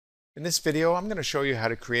In this video, I'm going to show you how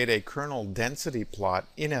to create a kernel density plot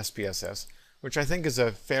in SPSS, which I think is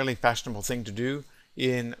a fairly fashionable thing to do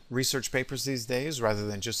in research papers these days, rather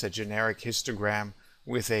than just a generic histogram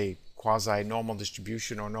with a quasi-normal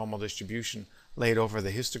distribution or normal distribution laid over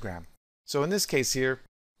the histogram. So in this case here,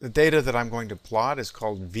 the data that I'm going to plot is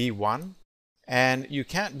called V1, and you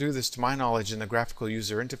can't do this, to my knowledge, in the graphical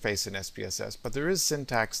user interface in SPSS, but there is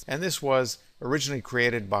syntax, and this was originally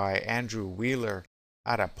created by Andrew Wheeler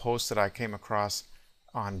at a post that I came across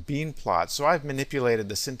on Beanplot. So I've manipulated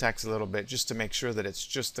the syntax a little bit just to make sure that it's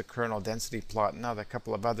just the kernel density plot and not a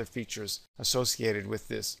couple of other features associated with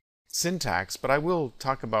this syntax, but I will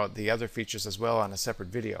talk about the other features as well on a separate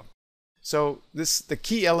video. So the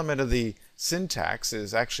key element of the syntax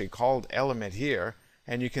is actually called element here,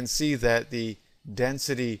 and you can see that the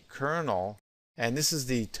density kernel, and this is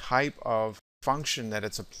the type of function that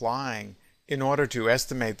it's applying in order to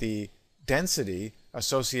estimate the density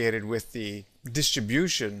associated with the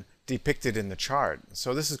distribution depicted in the chart.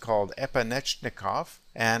 So this is called Epinechnikov,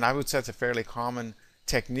 and I would say it's a fairly common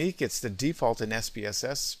technique. It's the default in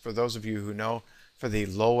SPSS. For those of you who know, for the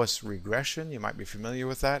lowest regression, you might be familiar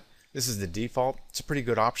with that. This is the default. It's a pretty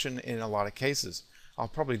good option in a lot of cases. I'll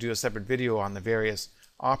probably do a separate video on the various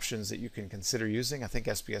options that you can consider using. I think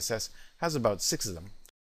SPSS has about 6 of them.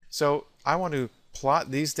 So I want to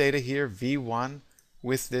plot these data here, V1,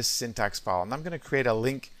 with this syntax file. And I'm going to create a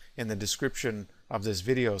link in the description of this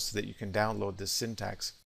video so that you can download this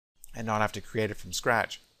syntax and not have to create it from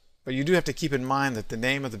scratch. But you do have to keep in mind that the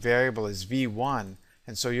name of the variable is V1,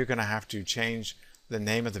 and so you're going to have to change the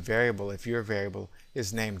name of the variable if your variable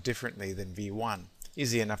is named differently than V1.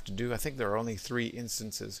 Easy enough to do. I think there are only 3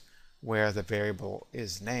 instances where the variable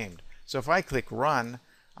is named. So if I click Run,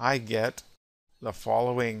 I get the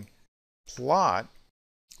following plot,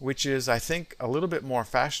 which is, I think, a little bit more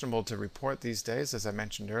fashionable to report these days, as I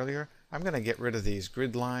mentioned earlier. I'm going to get rid of these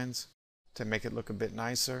grid lines to make it look a bit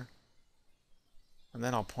nicer. And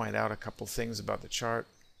then I'll point out a couple things about the chart.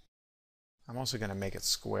 I'm also going to make it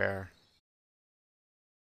square.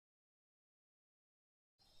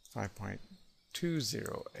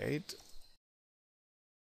 5.208.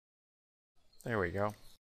 There we go.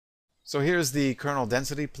 So here's the kernel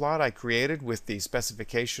density plot I created with the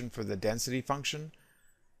specification for the density function,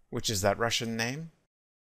 which is that Russian name.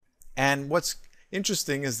 And what's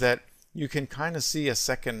interesting is that you can kind of see a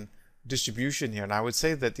second distribution here. And I would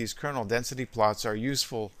say that these kernel density plots are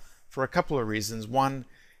useful for a couple of reasons. One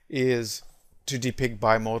is to depict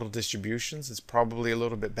bimodal distributions. It's probably a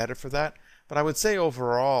little bit better for that. But I would say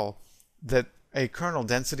overall that a kernel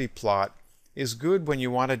density plot is good when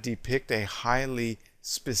you want to depict a highly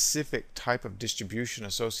specific type of distribution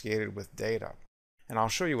associated with data. And I'll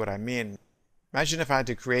show you what I mean. Imagine if I had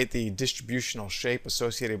to create the distributional shape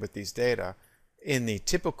associated with these data in the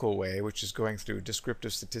typical way, which is going through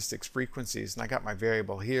descriptive statistics frequencies. And I got my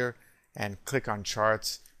variable here, and click on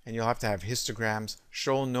charts, and you'll have to have histograms,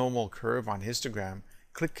 show normal curve on histogram,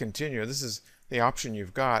 click continue. This is the option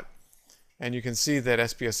you've got. And you can see that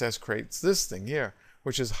SPSS creates this thing here,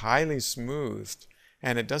 which is highly smoothed,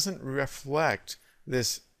 and it doesn't reflect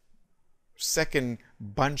this second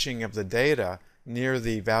bunching of the data near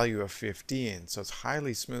the value of 15. So it's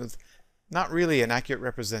highly smooth, not really an accurate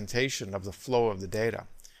representation of the flow of the data,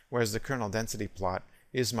 whereas the kernel density plot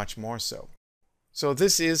is much more so. So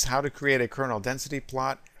this is how to create a kernel density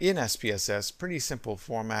plot in SPSS. Pretty simple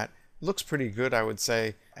format. Looks pretty good, I would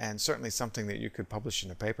say, and certainly something that you could publish in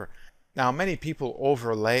a paper. Now, many people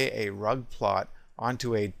overlay a rug plot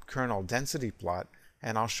onto a kernel density plot,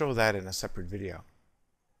 and I'll show that in a separate video.